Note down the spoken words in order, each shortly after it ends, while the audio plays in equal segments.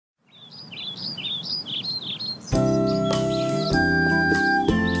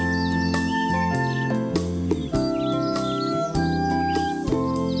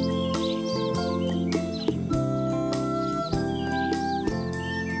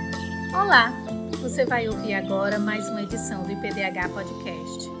Olá! Você vai ouvir agora mais uma edição do IPDH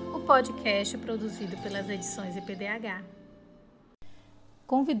Podcast, o podcast produzido pelas edições IPDH.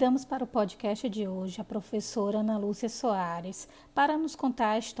 Convidamos para o podcast de hoje a professora Ana Lúcia Soares para nos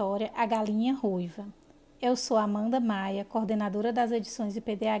contar a história A Galinha Ruiva. Eu sou Amanda Maia, coordenadora das edições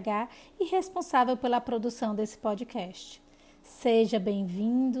IPDH e responsável pela produção desse podcast. Seja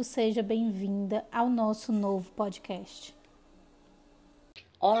bem-vindo, seja bem-vinda ao nosso novo podcast.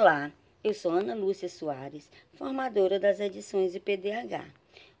 Olá, eu sou Ana Lúcia Soares, formadora das edições IPDH.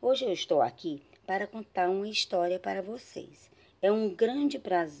 Hoje eu estou aqui para contar uma história para vocês. É um grande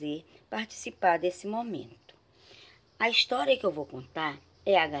prazer participar desse momento. A história que eu vou contar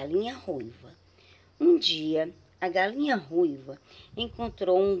é A Galinha Ruiva. Um dia, a galinha ruiva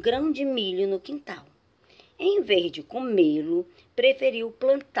encontrou um grão de milho no quintal. Em vez de comê-lo, preferiu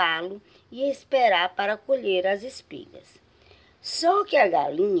plantá-lo e esperar para colher as espigas. Só que a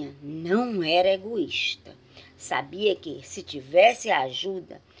galinha não era egoísta. Sabia que, se tivesse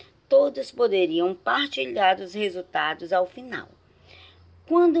ajuda, todos poderiam partilhar os resultados ao final.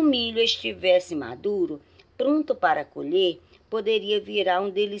 Quando o milho estivesse maduro, pronto para colher, poderia virar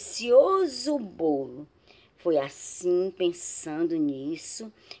um delicioso bolo. Foi assim, pensando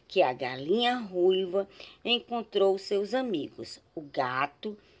nisso, que a galinha ruiva encontrou seus amigos. O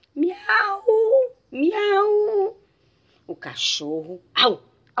gato, miau, miau. O cachorro, au,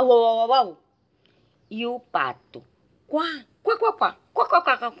 au, au, au, au. E o pato, quá, quá, quá, quá, quá, quá,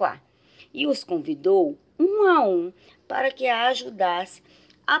 quá, quá, quá. E os convidou, um a um, para que a ajudasse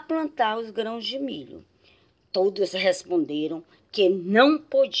a plantar os grãos de milho. Todos responderam que não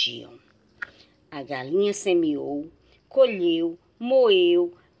podiam. A galinha semeou, colheu,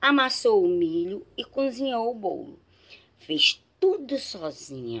 moeu, amassou o milho e cozinhou o bolo. Fez tudo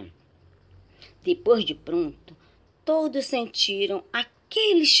sozinha. Depois de pronto, todos sentiram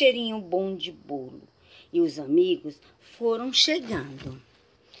aquele cheirinho bom de bolo e os amigos foram chegando.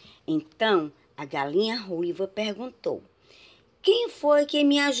 Então, a galinha ruiva perguntou: quem foi que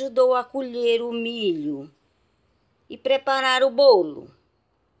me ajudou a colher o milho e preparar o bolo?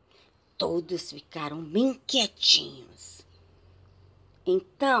 Todos ficaram bem quietinhos.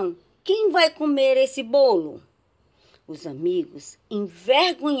 Então, quem vai comer esse bolo? Os amigos,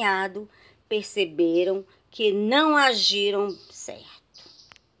 envergonhados, perceberam que não agiram certo.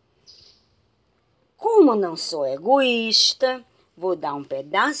 Como não sou egoísta, vou dar um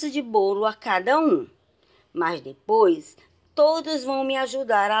pedaço de bolo a cada um. Mas depois, todos vão me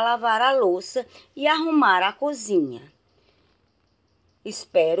ajudar a lavar a louça e arrumar a cozinha.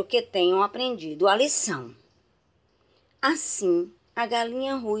 Espero que tenham aprendido a lição. Assim, a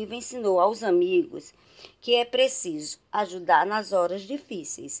galinha ruiva ensinou aos amigos que é preciso ajudar nas horas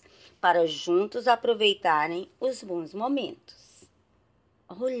difíceis, para juntos aproveitarem os bons momentos.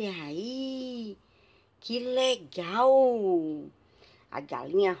 Olha aí, que legal! A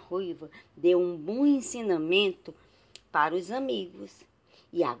galinha ruiva deu um bom ensinamento para os amigos.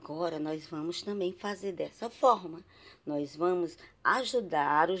 E agora nós vamos também fazer dessa forma. Nós vamos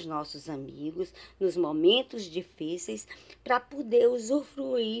ajudar os nossos amigos nos momentos difíceis para poder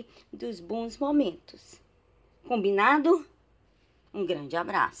usufruir dos bons momentos. Combinado? Um grande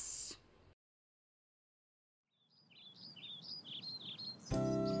abraço.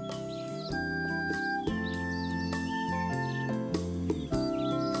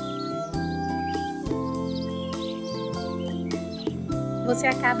 Você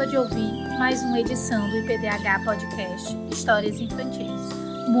acaba de ouvir mais uma edição do IPDH Podcast Histórias Infantis.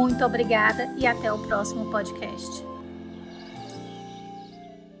 Muito obrigada e até o próximo podcast.